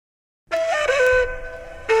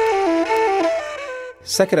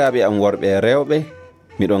Sakiraaɓe am worɓe e rewɓe,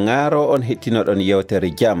 miɗo ŋaaro on hettinoɗon yewtere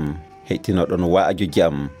jam, hettinoɗon wa'aju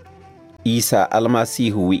jam. Isa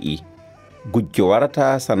almasihu wi'i, gujjo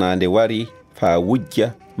warata sanande wari fa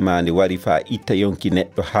wujja, mande wari fa itta yonki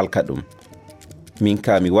neɗɗo halka ɗum. Min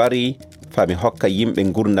ka mi wari fa mi hokka yimɓe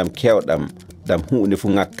gurdam kewɗam dam hunde fu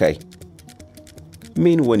ŋakkay.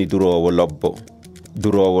 Min woni durowo lobbo.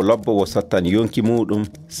 Durowo lobbo wo sottan yonki muɗum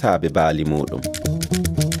saabe baali muɗum.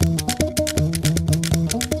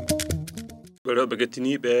 Rewɓe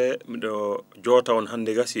gettiniɓe, miɗo jota on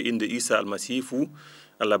hande gasi inde Isa almasihu.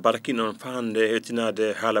 Allah barkin on fande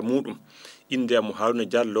hettinade haala muɗum. Inde am Haruna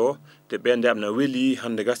Diallo, te ɓende am na weli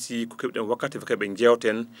hande gasi ko keɓɗen wakkati fo keɓen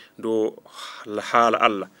jewten do haala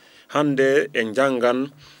Allah. Hande en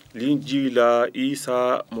jangan linjila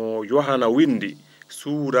Isa mo Yohana windi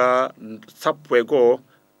sura 11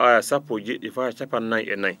 aya 17 fa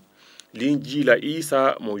 49. Linjila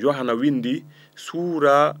Isa mo Yohana windi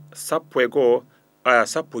sura 11 aya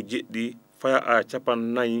 17 fa aya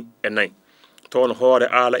 49. Toon hoore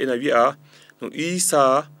ala ina wi'a no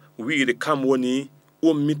Isa wi'iri kam woni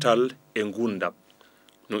ummital e gundam.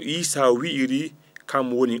 No Isa wi'iri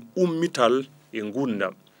kam woni ummital e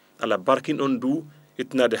gundam. Allah barkin on du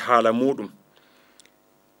itnade haala muɗum.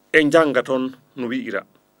 En janga ton no wi'ira.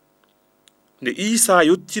 Nde Isa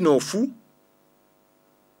yottino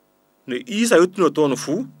toon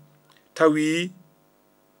fu tawi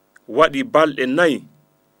waɗi balɗe 4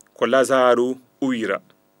 ko Lazaru uwira.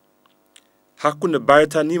 Hakkunde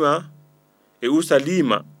Baytanima e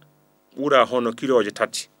Usalima ɓura hono kiloje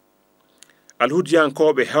 3.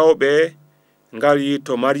 Alhudiyankoɓe hewɓe ngari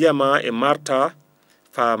to Mariama e Marta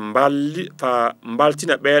fa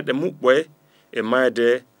mbaltina ɓeeɗe muɓɓe e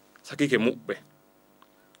mayde sakike muɓɓe.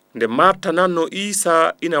 Nde Marta nanno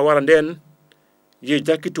Isa ina wara nden ye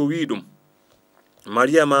jakkito wi ɗum.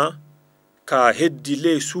 Mariama ka heddi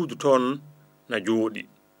ley suudu ton na jooɗi.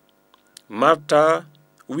 Marta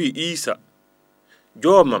wi Isa,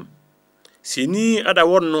 joomam, sini aɗa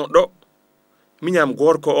wonno ɗo, miñam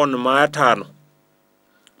gorko on mayatano.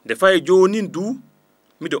 Nde fayi joni du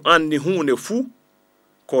miɗo andi hunde fu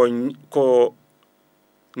ko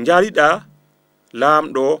jariɗa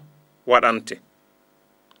lamɗo waɗante.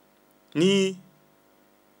 Ni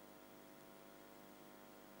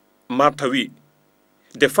Marta wi,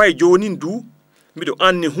 nde fayi joni du miɗo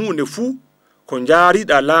andi hunde fu ko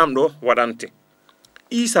jariɗa lamɗo waɗante.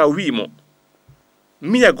 Isa wi mo,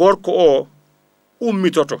 miya gorko o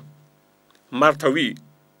ummitoto. Marta wi,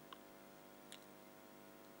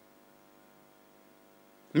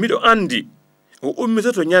 miɗo andi o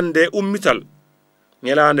ummitoto nyande ummital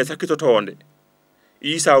nyalande sakkitotonde.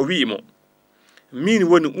 Isa wi mo, min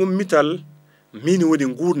woni ummital, min woni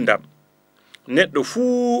gurdam. Neɗɗo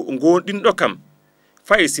fuu gonɗinɗo kam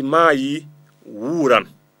fayi si maayi wuran.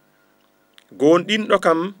 Gonɗinɗo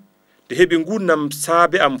kam de heɓi gurdam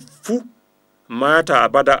saabe am fuu mata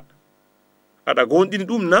abada. Aɗa gonɗini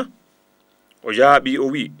ɗum na? O jaaɓi o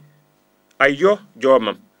wi, ayyo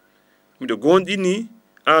joomam, miɗo gonɗini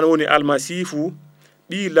an woni almasihu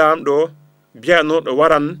ɓi lamɗo biyanoɗo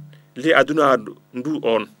waran le aduna ndu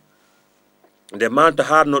on. Nde Marta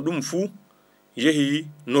harno ɗum fu yehi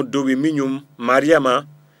noddowi miñum Mariama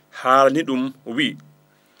haalani ɗum wi,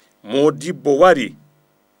 modibbo wari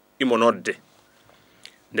imo nodde.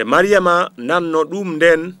 Nde Mariama nanno ɗum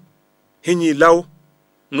nden heñi law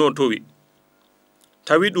no towi.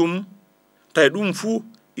 Tawi ɗum fu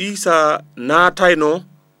Isa naatayno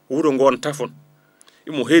wuro ngon tafon.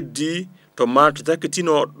 Imo heddi to Marta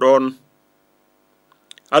jakkitino ɗon.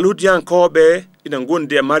 Alhudiyankoɓe ina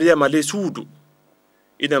gondi e Mariama le suudu.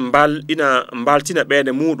 Ina mbaltina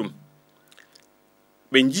ɓeende muɗum.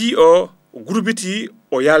 Ɓe ji'o gurbiti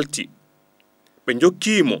o yalti. Ɓe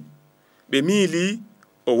jokkimo. Ɓe miili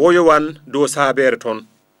o woyowan dow saabere ton.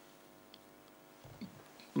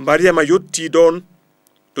 Mariama yotti ɗon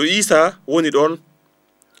to Isa woni ɗon,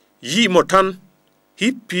 yi'imo tan,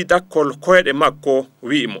 hippi ɗakkol koyɗe makko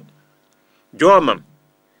wi'imo, joomam,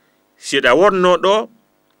 siɗa wonno ɗo,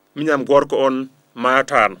 miñam gorko on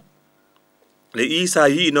matano. Le Isa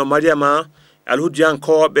yi'ino Mariama,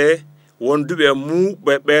 alhudiyankoɓe wonduɓe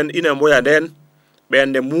muɓɓe ɓen ina moya nden,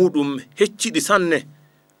 ɓende muɗum hecciɗi sanne,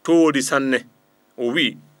 toodi sanne. O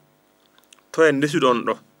wi, toye ndesuɗon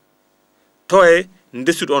ɗo? Toye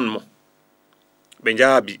ndesuɗon mo? Ɓe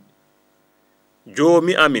njaabi,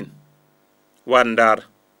 joomi amin wandar.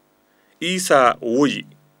 Isa woyi.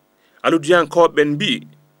 Alhudiyankoɓe mbi,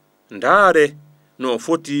 ndaare no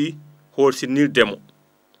foti horsinirde mo.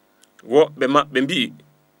 Woɓɓe maɓɓe mbi,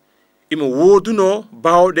 imo woduno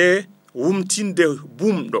bawɗe wumtinde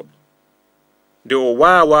bumɗo, nde o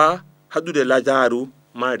wawa haɗude Lazaru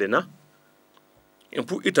mayde na en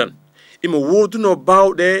puɗɗitan imo woduno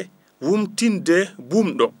bawɗe wumtinde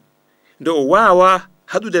bumɗo nde o wawa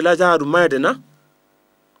haɗude Lazaru mayde na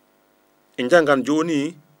en jangan joni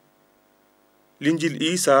linjil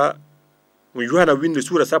Isa mo Yohana windi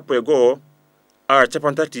sura 11 aya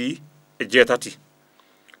 38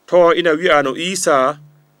 to ina wi'ano Isa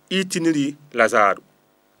itiniri Lazaru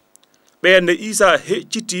ɓende Isa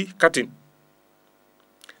hecciti katin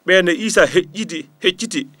ɓende Isa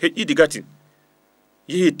hecciti gatin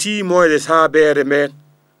yehi timoyde sabere men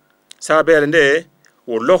sabere nde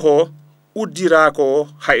o loho uddirako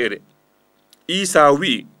hayre Isa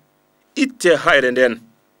wi itte hayre nden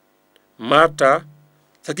Marta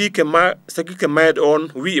sakike mayde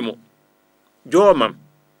on wi'imo jomam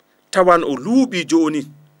tawan o luuɓi joni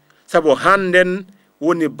sabo handen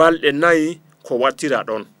woni balɗe 4 ko wattira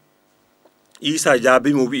ɗon Isa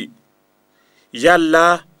jaabimo wi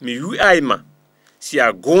yalla mi wi'ayma si a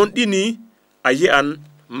gonɗini a yi'an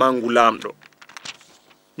mangu lamɗo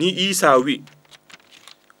ni Isa wi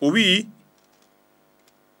o wi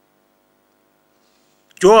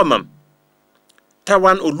jomam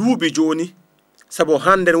tawan o luuɓi joni sabo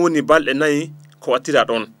handen woni balɗe 4 ko wattira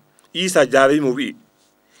ɗon Isa jaabimo wi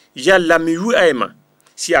yalla mi wi'ayma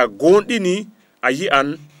si a gonɗini a yi'an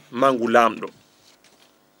mangu lamɗo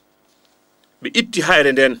ɓe itti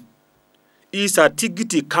hayre nden Isa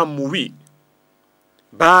tiggiti kammu wi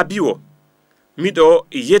baabiwo miɗo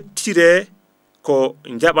yettire ko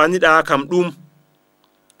jaɓaniɗa kam ɗum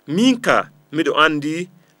minka miɗo andi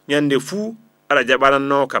nyande fuu aɗa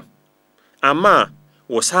jaɓananno kam amma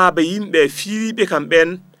wo saabe yimɓe fiiɓe kam ɓen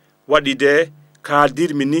waɗi de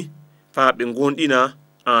kaldirmi ni fa ɓe gonɗina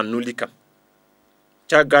an nuli kam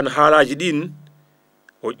caggan haalaji ɗin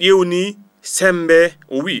o ƴewni sembe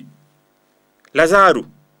o wi Lazaru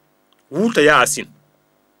wurta yaasin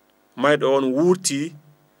mayɗo on wurti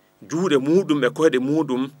juuɗe muɗum e koyɗe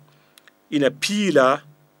muɗum ina piila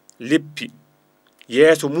leppi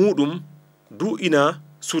yeeso muɗum du ina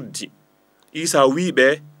suddi Isa wiɓe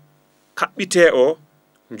kaɓɓite o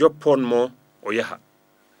jopponmo o yaha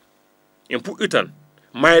en puɗɗitan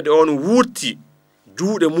mayɗo on wurti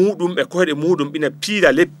juuɗe muɗum e koyɗe muɗum ina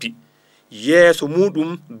piila leppi yeeso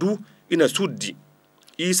muɗum du ina suddi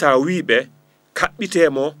Isa wiɓe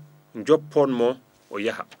kaɓɓitemo jopponmo o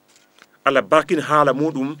yaha Allah barkin haala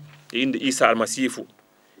muɗum e inde Isa almasifu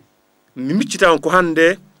mi miccita on ko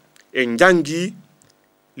hande en jangi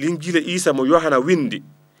linjila Isa mo Yohana windi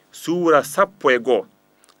sura 11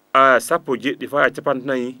 aya 17 fa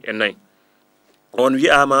 44 on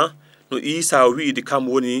wi'ama no Isa wi'idi kam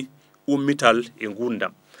woni ummital e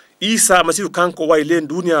gundam Isa almasifu kanko wayi ley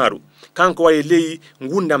duniyaru kanko wayi ley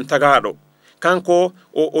gundam tagaɗo kanko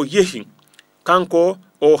o yehi kanko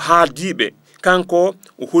o haaldiɓe kanko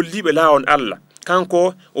o holliɓe laawon Allah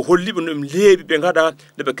kanko o holliɓe no ɗum leeɓi ɓe gaɗa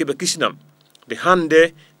nde ɓe keɓa kisnam nde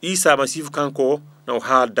hande Isa almasifu kanko no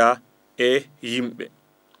haalda e yimɓe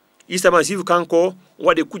Isa almasifu kanko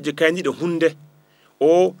waɗi kujje kayniɗe hunde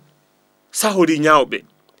o sahori nyawɓe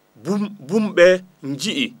bumɓe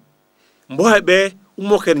ji'i mboheɓe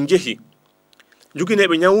ummoken jehi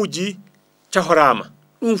jogineɓe nyawuji cahorama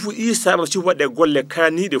ɗum fu Isa almasifu waɗe golle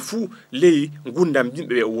kayniɗe fuu ley gundam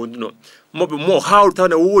yimɓe ɓe o wonduno moɓe mo hawru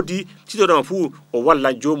tawne woodi tiɗoɗoma fuu o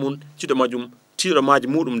walla jomum tiɗo majum tiɗo maji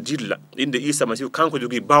muɗum dilla inde Isa almasifu kanko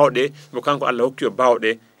jogi bawɗe mo kanko Allah hokki o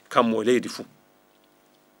bawɗe kammo leydi fuu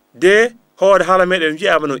de hoore haala meɗen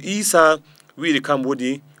wi'ama no Isa wiide kam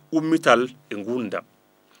woni ummital e gundam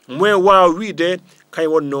moye wawa wiide kay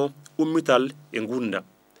wonno ummital e gundam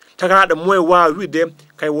tagaɗo moye wawa wiide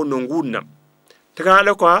kay wonno gundam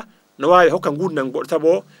tagaɗo ko no wawi hokka gundam goɗɗo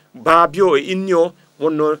sabo baabio e inni o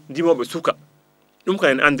wonno ndimoɓe suka ɗum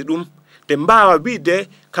ka en andi ɗum de mbawa wiide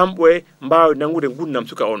kamɓe mbawi nangude gundam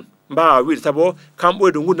suka on mbawa wiide sabo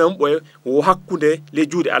kamɓe do gundam ɓoye wo hakkude le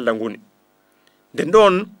juuɗe Allah ngoni de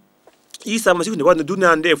ɗon Isa almasifu nde wadno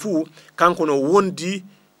duniya nde fuu kanko no wondi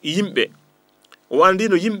yimɓe o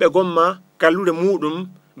andino yimɓe gomma gallude muɗum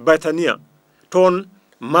Betania ton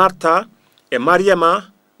Marta e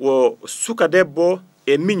Mariama wo suka debbo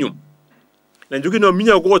e miñum na jogino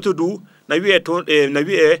miñaw goto du na wi'e ton na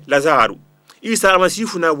wi'e Lazaru Isa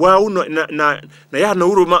almasifu na wawuno na yahna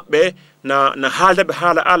wuro maɓɓe na haaldaɓe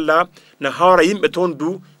haala Allah na hawra yimɓe ton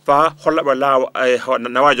du fa hollaɓe laawa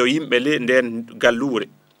na wajo yimɓe le nden gallure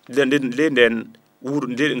le nden wuro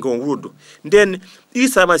nden gon wurdu nden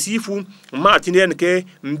Isa almasifu matinen ke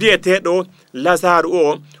mbiyeteɗo Lazaru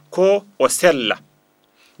o ko o sella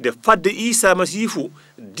de fadde Isa almasifu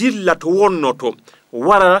dilla to wonno to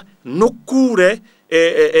wara nokkure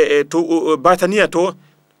to Betania to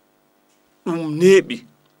ɗum neeɓi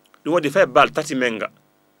ɗum waɗi fay bal tati menga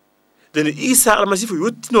dene Isa almasihu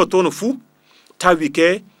yottino toon fuu tawi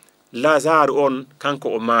ke Lazare on kanko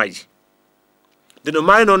o maayi dene o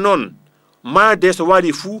maayi noon maade so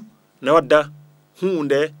wari fuu na wadda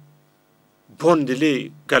hunde bonde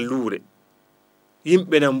le gallure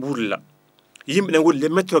yimɓe na mbulla yimɓe na ngolli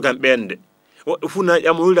mettogal ɓende woɓɓe fuu na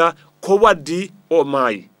ƴamolira ko waddi o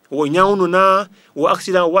maayi wo ñawnu na wo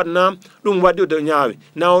accident waɗna ɗum waɗi o de ñaawi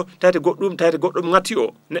naw tawde goɗɗum ngati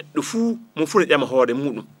o neɗɗo fuu mo fuu ne ƴama hoore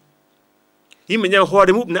muɗum yimɓe ƴama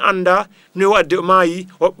hoore muɗum ne anda no wadde o maayi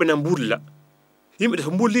woɓɓe na mbulla yimɓe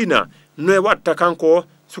to mbullina no watta kanko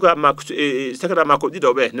suka makko sekata makko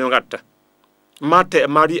ɗiɗo ɓe no gatta Martha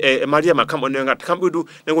e Mariama kamɓe no gatta kamɓe du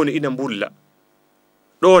ne ngoni ina mbulla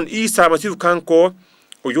ɗon Isa almasihu kanko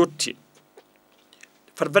o yotti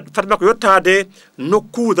fat makko yottade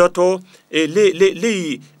nokkuuda to e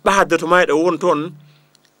ley ɓahadde to mayɗo won toon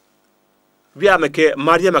wiyama ke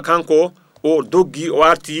Mariama kanko o doggi o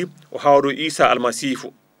arti o hawru Isa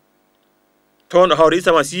almasihu toon o hawru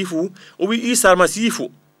Isa almasihu o wi Isa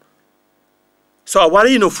almasihu so a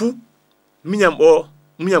warino fuu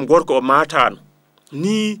miñam gorko o matano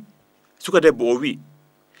ni suka debbo o wi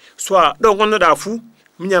so a ɗo gonnoɗa fuu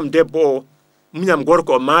miñam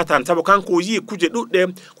gorko o matano sabu kanko o yi kuje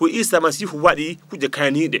ɗuɗɗe ko Isa almasihu waɗi kuje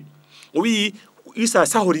kaniɗe o wi Isa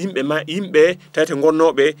sahori yimɓe tawte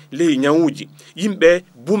gonnoɓe ley ñawuji yimɓe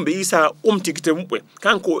bumɓe Isa umtigite mumɓe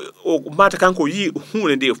kanko o mata kanko yi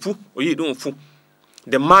hunde nde fuu o yi ɗum fuu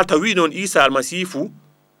nde Martha wi noon Isa almasihu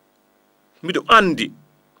miɗo andi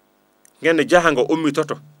gende jahango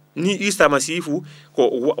ummitoto ni Isa almasihu ko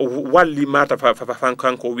walli Martha fa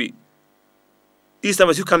kanko wi Isa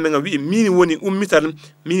almasihu kamɓe nga wi min woni ummital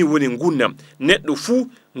min woni gurnam neɗɗo fuu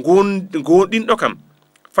gonɗinɗo kam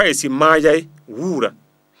faye si maayay wuura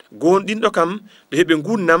gonɗinɗo kam ɗo heɓe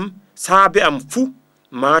gurnam saabe am fuu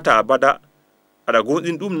mata abada aɗa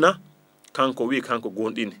gonɗin ɗum na kanko wi kanko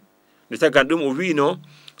gonɗini nde tagan ɗum o wino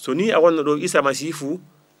so ni a wonno ɗo Isa almasihu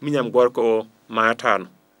miñam gorko o matano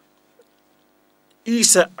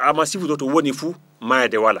Isa almasihu do to woni fuu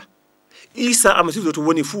mayde wala Isa almasihu do to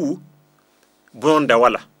woni fuu bonda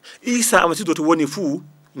wala Isa almasihu do to woni fuu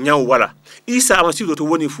ñaw wala Isa almasihu do to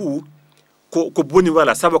woni fuu ko boni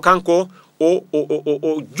wala sabu kanko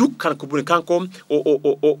o jukkan ko boni kanko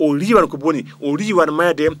o riwan ko boni o riwan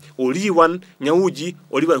mayde o riwan ñawuji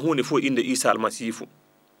o riwan hunde fuu inde Isa almasihu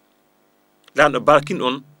lamɗo barkin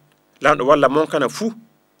on lamɗo walla monkana fuu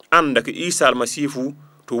anda ko Isa almasihu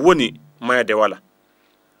to woni mayde wala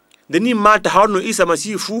deni Martha hawno Isa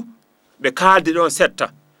almasihu ɓe kaldi ɗon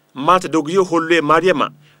setta Martha dogi yo hollu e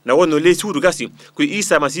Mariama na wonno ley suudu gasi ko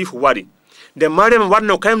Isa almasihu wari nde Mariama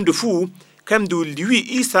wanno kamdu fuu kamdu wi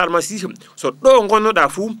Isa almasihu so ɗo gonnoɗa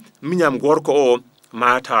fuu miñam gorko o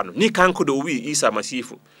matano ni kanko do wi Isa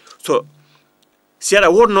almasihu so si aɗa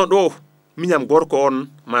wonno ɗo miñam gorko on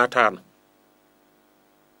matano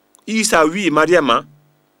Isa wi Mariama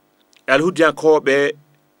alhudiyankoɓe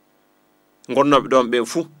gonnoɓe ɗon ɓe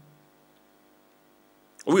fuu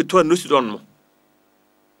o wi to nusiɗon mo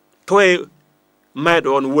to e mayɗo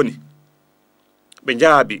on woni ɓe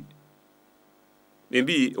jaabi ɓe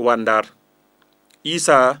mbi wandar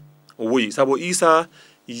Isa woyi sabo Isa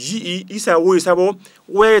yii Isa woyi sabo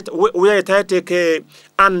woya tawte ke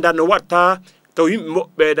anda no watta taw yimɓe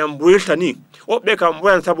moɓɓe ɗam boylta ni woɓɓe kam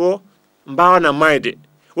boyan sabo mbawana mayde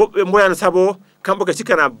woɓɓe boyan sabo kamɓe ke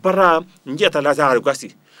cikana bara jiyata Lazare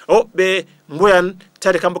gasi woɓɓe boyan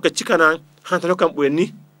tawde kamɓe ke cikana hantano kamɓe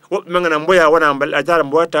ni woɓɓe mangana boya wona Lazare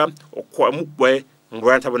boyata o ko muɓɓoye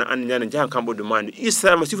boyan sabo na andi ñane jahan kamɓe do mandi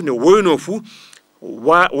Isa almasihu ne woyno fuu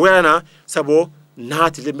woyana sabo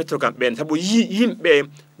naati le metro kam ɓen sabo yimɓe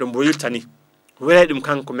ɗo boyiltani welay ɗum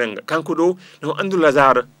kanko menga kanko ɗo no andu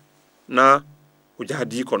Lazare na o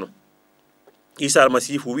jaadi kono Isa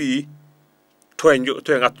almasihu wi to e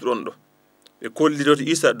gattuɗon ɗo ɓe kolli do to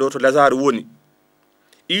Isa do to Lazare woni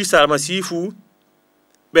Isa almasihu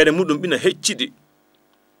ɓeɗe muɗum ɓina hecciɗi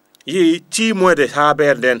yehi timoyde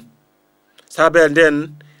saabere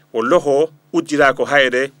nden o loho uddira ko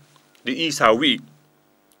hayre de Isa wi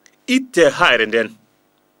itte hayre nden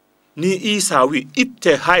ni Isa wi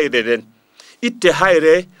itte hayre nden itte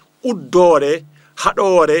hayre uddore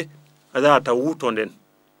haɗore Lazare wuto nden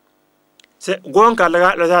se gonka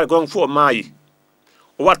Lazare gon fu o maayi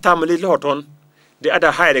o wattama ley loho toon de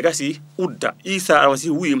ada hayre gasi udda Isa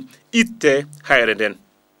almasihu wi itte hayre nden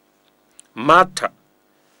Martha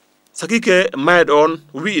sakike mayɗo on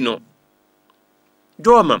wi'ino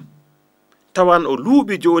jomam tawan o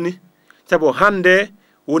luuɓi joni sabo hande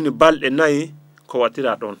woni balɗe 4 ko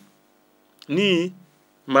wattira ɗon ni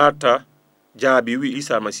Martha jaabi wi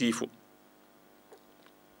Isa almasihu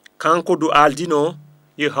kanko du aldino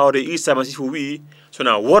ye hawre Isa Masihu wi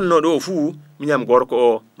sona wonno do fu minyam gorko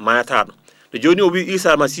o mayataɗo de joni o wi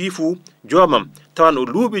Isa Masihu jomam tawan o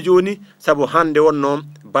luubi joni sabu hande wonno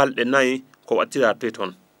balɗe 4 ko wattira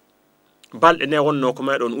teton balɗe ne wonno ko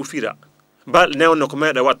meɗon ufira balɗe ne wonno ko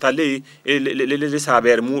meɗa watta ley le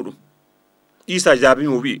saber muɗum Isa jabi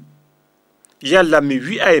mo wi yalla mi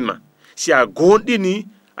wi'ayma si a gondini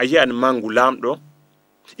a yi'an mangu lamɗo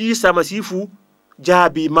Isa Masihu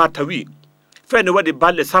jaabi mata wi fende waɗi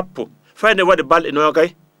balɗe 10 fende waɗi balɗe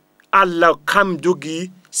 20 Allah kam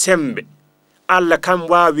jogi sembe Allah kam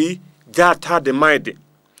wawi jatade mayde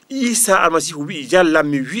Isa Almasihu wi yalla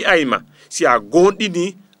mi wi'ayma si a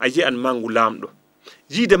gondini a yi'an mangu lamɗo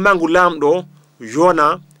yide mangu lamɗo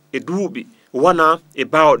yona e duuɓi wana e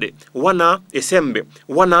bawɗe wana e sembe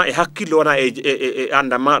wana e hakkille wana e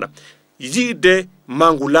anda maɗa yide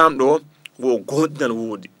mangu lamɗo wo gondinan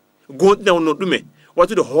woodi gondinan no ɗume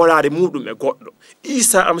wattude hoolare muɗum e goɗɗo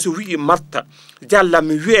Isa Almasihu wi Marta yalla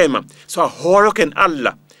mi wi'ayma so a hooloken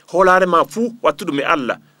Allah hoolare ma fu wattuɗum e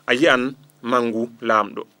Allah a yi'an mangu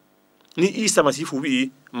lamɗo ni Isa Masihu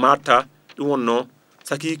wi Marta ɗum wonno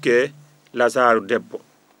sakike Lazaru debbo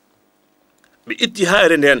ɓe itti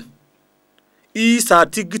haire nden Isa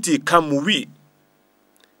tiggiti kam wi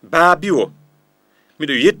baabi o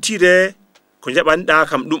miɗo yettire ko jaɓanɗa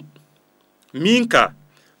kam ɗum minka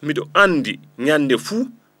miɗo andi nyande fu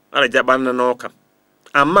aɗa jaɓannano kam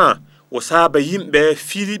amma o saaba yimɓe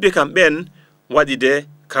filiɓe kam ɓen waɗi de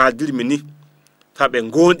kaldirmi ni fa ɓe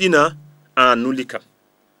gondina an nuli kam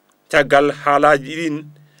caggal haalaji ɗin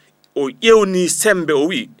o ƴewni sembe o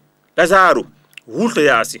wi Lazaru wulto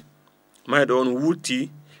yaasi mayɗo on wulti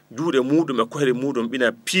juuɗe muɗum e kohere muɗum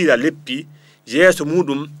ina piira leppi yeeso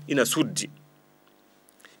muɗum ina suddi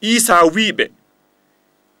Isa wiɓe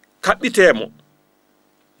kaɓɓitemo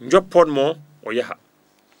jopponmo o yaha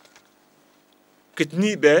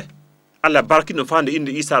ketiniɓe Allah barkino fande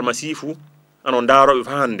inde Isa Almasihu anon daroɓe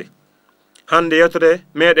fa hande yettode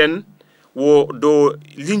meɗen wo do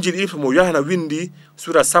linjil ifo mo Yohana windi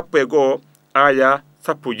sura 11 aya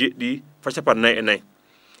 17 fa 44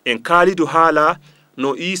 en kaalido haala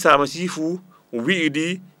no Isa Almasihu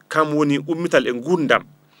wi'idi kam woni ummital e gurdam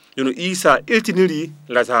no Isa eltiniri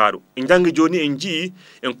Lazaru en jangi joni en jii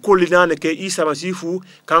en kollinane ke Isa Almasihu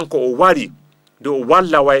kanko o wari do o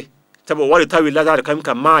walla way sabu o wari tawi Lazaru kam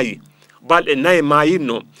ka maayi balɗe 4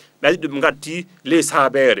 maayinno ɓe ɗum ngatti le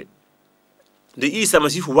saabere de Isa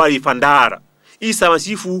Almasihu wari fandara Isa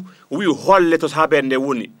Almasihu wi holle to saabere nde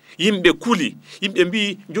woni yimɓe kuli yimɓe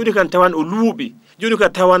mbi joni kan tawan o luuɓi joni ka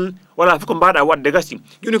tawan wala fuko mbaɗa wadde gasi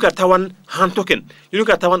joni ka tawan hantoken joni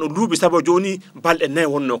ka tawan o luuɓi sabu joni balɗe 4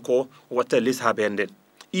 wonno ko watta le saabere nden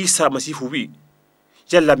Isa Almasihu wi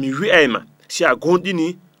yalla mi wi'ayma si a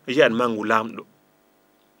gondini yi'an mangu lamɗo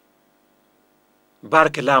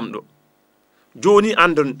barke lamɗo joni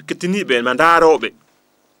andon kettiniɓe ma daroɓe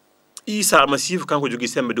Isa Almasihu kanko jogi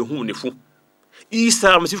sembe do hunde fu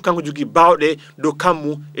Isa Almasihu kanko jogi bawɗe do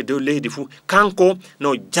kammu e dow leydi fu kanko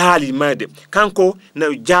no jaali mayde kanko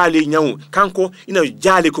no jaali nyawu kanko ina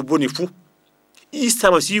jaali ko boni fu Isa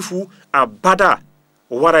Almasihu a bada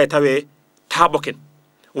waray tawe taboken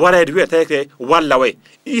warayde wi'a tawke walla way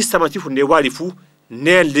Isa Almasihu nde wari fu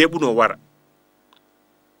nen leɓuno wara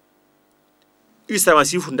Isa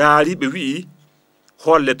Almasihu ndaari ɓe wi'i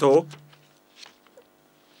holle to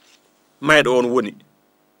mayɗo on woni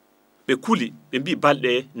ɓe kuli ɓe mbi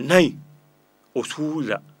balɗe 4 o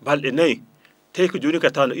suura balɗe 4 tawi ko joni ka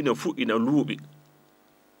tawno ina fuɗɗi ina luuɓi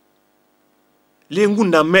le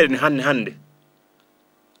gurdam meɗen hande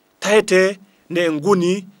tawete ne en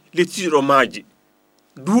goni lettiɗo maaji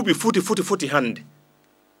duuɓi foti hande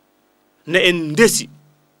ne en ndesi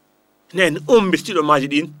ne en ombi lettiɗo maaji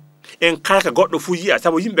ɗin en kala ka goɗɗo fu yi'a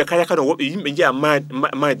sabu yimɓe kala kano woɓɓe yimɓe jiya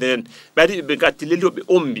mayde nen ɓe ɓe gatti leli ɓe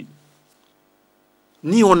ombi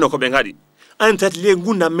ni wonno ko ɓe ngaɗi an tati le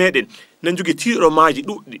gurdam meɗen nan jogi tiiɗo maaji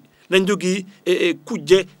ɗuɗɗi nan jogi e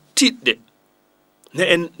kujje tiɗɗe ne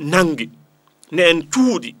en nangi ne en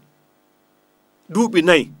cuuɗi duuɓi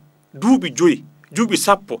 4 duuɓi 5 duuɓi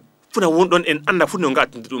 10 funa wonɗon en anda fu no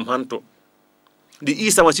gattinde ɗum hanto ndi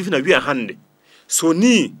Isa Almasihu na wi'a hande so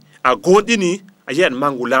ni a gondini a yi'an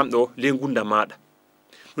mangu lamɗo le gurdam maɗa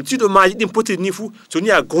no tiiɗo maaji ɗin potiri ni fu so ni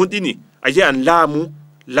a gondini a yi'an laamu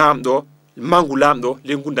lamɗo mangu lamɗo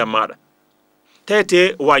le gurdam maɗa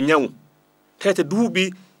tawete wa nyawu tawete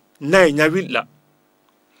duuɓi 4 nyawilɗa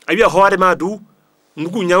a wi'a hoore ma du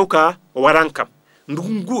ndugu nyawka warankam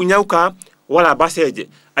ndugu nyawka wala baseje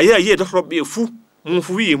a yi'a doctorɓe fu mum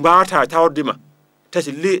fu wi mbawata tawrdema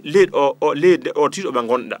tati le o tiiɗo ɓe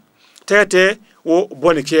gonɗa tawete o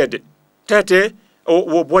bone keede tawete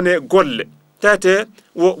wo bone golle tawete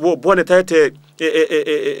wo bone tawete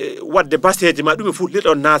wadde baseje ma ɗum fu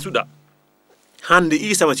leɗon nasuɗa hande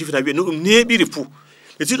Isa Masihu na wiya no ɗum neɓiri fu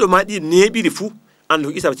ɓe tiɗo ma ɗi neɓiri fu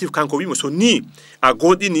andu Isa Masihu kanko wimo so ni a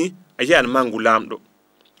gonɗini a yiyan mangu lamɗo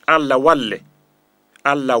Allah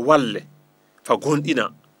walle fa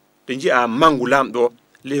gonɗina ɓe jiya mangu lamɗo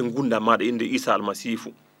le gunda maɗa inde Isa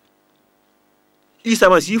Almasihu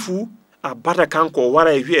a bata kanko o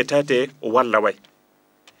wara e wiye tawete o walla way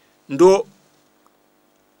ndo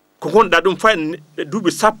ko gonɗa ɗum fa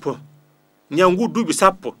duuɓi 10 ñawngu duuɓi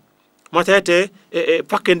 10 ma tawete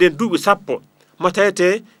fakke nden duuɓi 10 ma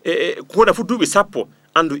tawete ko gonɗa fu duuɓi 10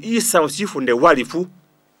 andu Isa Masihu nde wari fu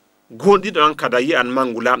gonɗiɗo an kada yi'an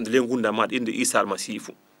mangu lamɗo le gunda maɗa inde Isa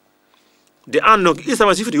Almasihu de an no Isa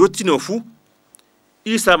Masihu nde yettino fu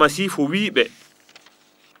Isa Masihu wiɓe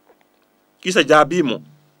Isa jaabimo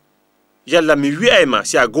yalla mi wi'ayma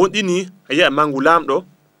si a gonɗini a yi'a mangu lamɗo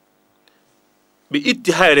ɓe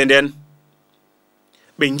itti hayre nden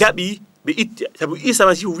ɓe jaɓi ɓe itti sabu Isa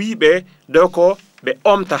Masihu wiɓe dow ko ɓe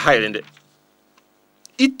omta hayre nde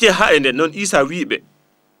itte hayre nde noon Isa wiɓe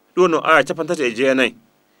ɗo no aya 39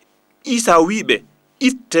 Isa wiɓe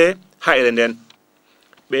itte hayre nden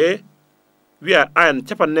ɓe wi'a aya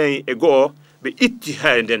 41 ɓe itti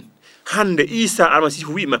hayre nden hande Isa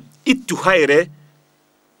Almasihu wi'ma ittu hayre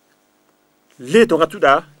le to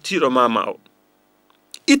gattuɗa tiɗo mama o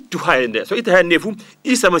ittu hayre nde so itta hayre nde fu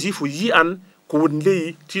Isa Masihu yi'an ko woni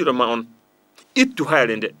ley tiɗo ma on ittu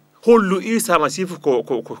hayre nde hollu Isa Masihu ko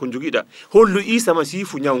jogiɗa hollu Isa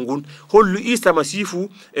Masihu ñawgun hollu Isa Masihu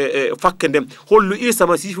fakke ndem hollu Isa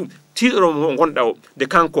Masihu tiɗo mo gonɗa o de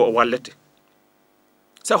kanko o wallete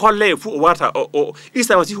sa holle fu o wata o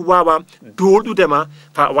Isa Masihu wawa dolɗudema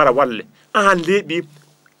fa wara walle an leeɓi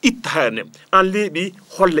itta hayre nde an leeɓi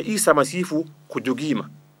holle Isa Masihu ko jogima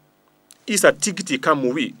Isa tigiti kam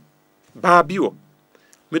mo wi baabi o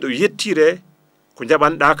miɗo yettire ko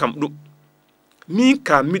jaɓanɗa kam ɗum min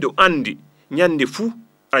ka miɗo andi ñande fu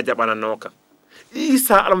ala jaɓananno kam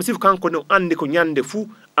Isa Almasihu kanko no andi ko ñande fu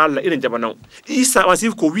Allah ina jaɓanaw Isa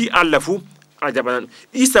Almasihu ko wi Allah fu ala jaɓanan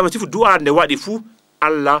Isa Almasihu du'a nde waɗi fu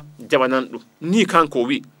Allah jaɓanan ɗum ni kanko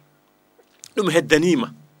wi ɗum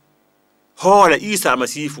heddanima hoore Isa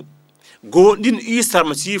Almasihu gonɗin Isa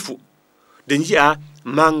Almasihu de jiya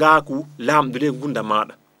mangaku lamɗo le gunda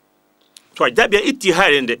maɗa so a jaɓi a itti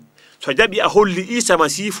hayre nde so a jaɓi a holli Isa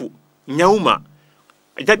Almasihu ñawma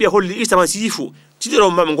a jaɓi a holli Isa Almasihu tiɗiro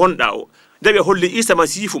ma gonɗa o jaɓi a holli Isa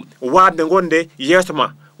Almasihu wadde gonde yeeso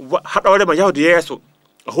ma haɗorema yawde yeeso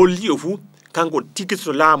a holli o fu kanko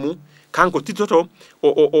tiggitoto laamu kanko tittoto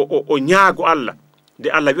o ñaago Allah de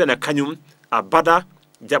Allah wi'ana kañum a bada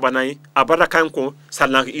jaɓanay a bada kanko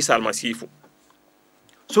sallanko Isa Almasihu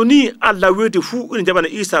so ni Allah weeti fu ina jaɓana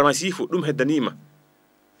Isa Almasihu ɗum heddanima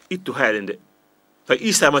ittu hayre nde fa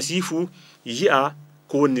Isa Almasihu yi'a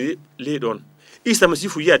ko woni leyɗon Isa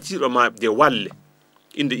Almasihu yi'a tiɗo ma de walle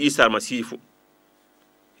inde Isa Almasihu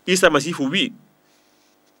Isa Almasihu wi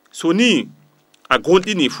so ni a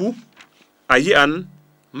gonɗini fu a yi'an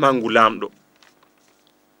mangu lamɗo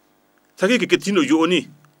sakike kettino joni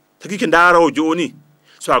sakike ndarawo joni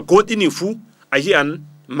so a gonɗini fu a yi'an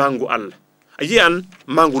mangu Allah a yi'an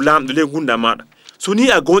mangu lamɗo le gunda maɗa so ni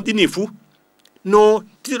a gonɗini fu no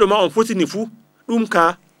tiɗo ma on fotini fu ɗum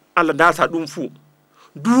ka Allah dalta ɗum fu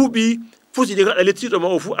duuɓi foti ɗi gaɗa le tiɗo ma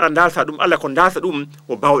o fu Allah dalta ɗum Allah ko dalta ɗum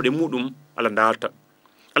o bawɗe muɗum Allah dalta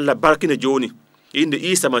Allah barkine joni e inde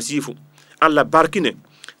Isa Masihu Allah barkine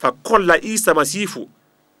fa kolla Isa Masihu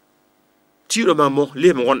tiɗo ma mo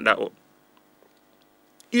le mo gonɗa o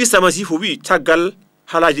Isa Masihu wi caggal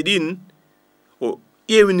halaji ɗin o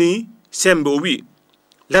ƴewni sembe o wi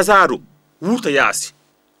Lazaru wurta yaasi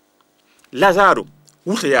Lazaru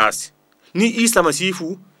wurta yaasi ni Isa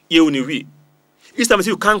Masihu ƴewni wi Isa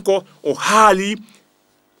Masihu kanko o haaldi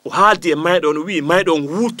e mayɗon o wi mayɗon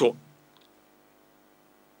wurto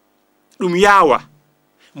ɗum yaawa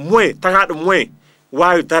moye tagaɗo moye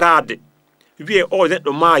wawi darade wiye o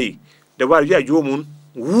neɗɗo maayi de wari wiya jomum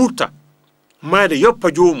wurta mayde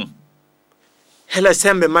yoppa jomum hela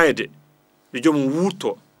sembe mayde de jomum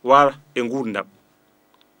wurto wara e gurdam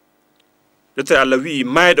dotta Allah wi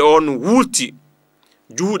mayde on wurti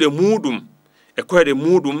juuɗe muɗum e koyɗe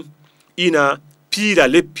muɗum ina piira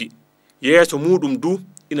leppi yeeso muɗum du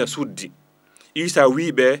ina suddi Isa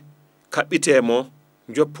wiɓe kaɓɓitemo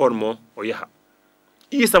jopponmo o yaha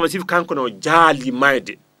Isa Masihu kanko no jaali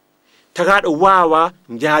mayde tagaɗo wawa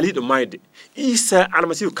jaaliɗo mayde Isa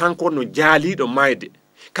Almasihu kanko no jaaliɗo mayde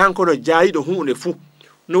kanko no jaaliɗo hunde fu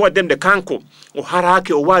no waddende kanko o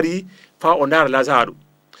harake o wari fa o ndara Lazaru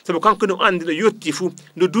sabu kanko no andi no yotti fu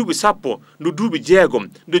no duuɓi 10 no duuɓi 6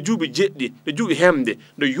 no duuɓi 7 no duuɓi hemde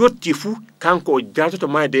no yotti fu kanko o jaltoto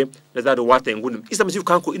mayde lazaro warta e gurdam. Isa Masihu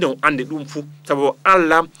kanko ina o andi ɗum fu sabu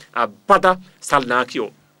Allah a bada salnaki o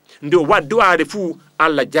nde o waddi du'aade fu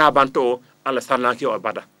Allah jabanto o, Allah salnaki o a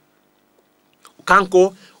bada.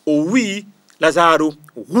 Kanko o wi Lazaro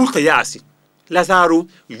wurta yaasi, Lazaro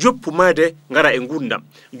yoppu mayde ngara e gurdam.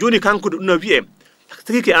 Joni kanko ɗum no wi'e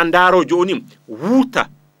tiki andaro joni wurta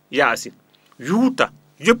yaasi, yuta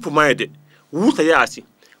yoppu mayde, wurta yaasi,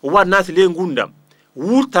 wa nati le gurdam,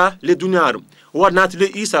 wurta le dunyaru, wa nati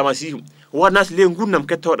le Isa Masihu, wa nati le gurdam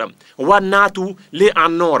kettoɗam, wa natu le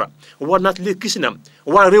annora, wa nati le kisnam,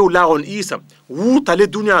 wa rew lawon Isa, wurta le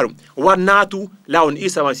dunyaru, wa natu lawon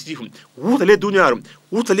Isa Masihu, wurta le dunyaru,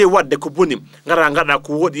 wurta le wadde ko boni ngara ngada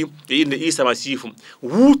ko wodi e inde Isa Masihu,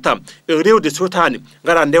 wurta e rewde sotani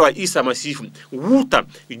ngara ndewa Isa Masihu, wurta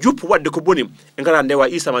juppu wadde ko boni ngara ndewa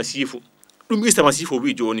Isa Masihu. Ɗum Isa Masihu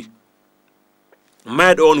wi joni.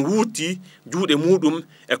 Mayɗo on wurti juuɗe muɗum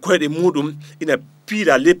e koyɗe muɗum ina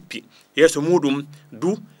piila leppi yeeso muɗum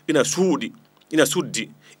du ina suddi.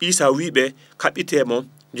 Isa wiɓe kaɓitemo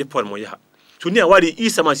jeppon mo yaha. So ni a waɗi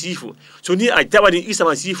Isa Masihu, so ni a jaɓani Isa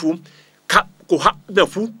Masihu ko haɓɓita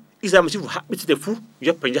fu, Isa Masihu haɓɓitide fu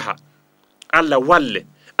jeppe jaha. Allah walle,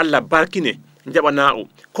 Allah barkine jaɓana o,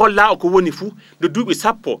 kolla o ko woni fu do duuɓi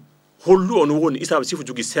 10 hollu on woni Isa Masihu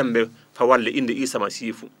jogi sembe fa walle inde Isa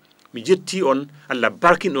Masihu. Mi jetti on, Allah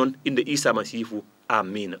barkin on inde Isa Masihu.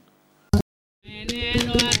 Amina.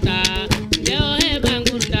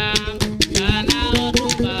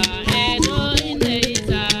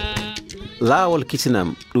 Laawol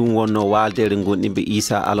kisinam ɗum wonno waldere gonɗimɓe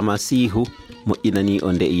Isa Almasihu mo inani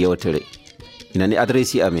on nde yewtere. Inani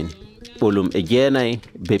adresi amin ɓolum e 9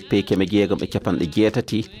 beppe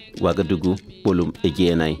 680 Wagadugu ɓolum e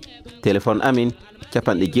 9. Téléphone amin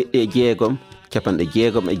 76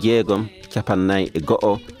 66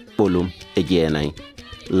 41 ɓolum e 9.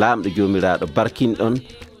 Laamɗo jomiraɗo barkinɗon,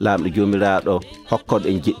 laamɗo jomiraɗo hokkon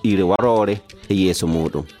en jeɗɗire warore e yeeso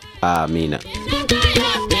muɗum. Amina.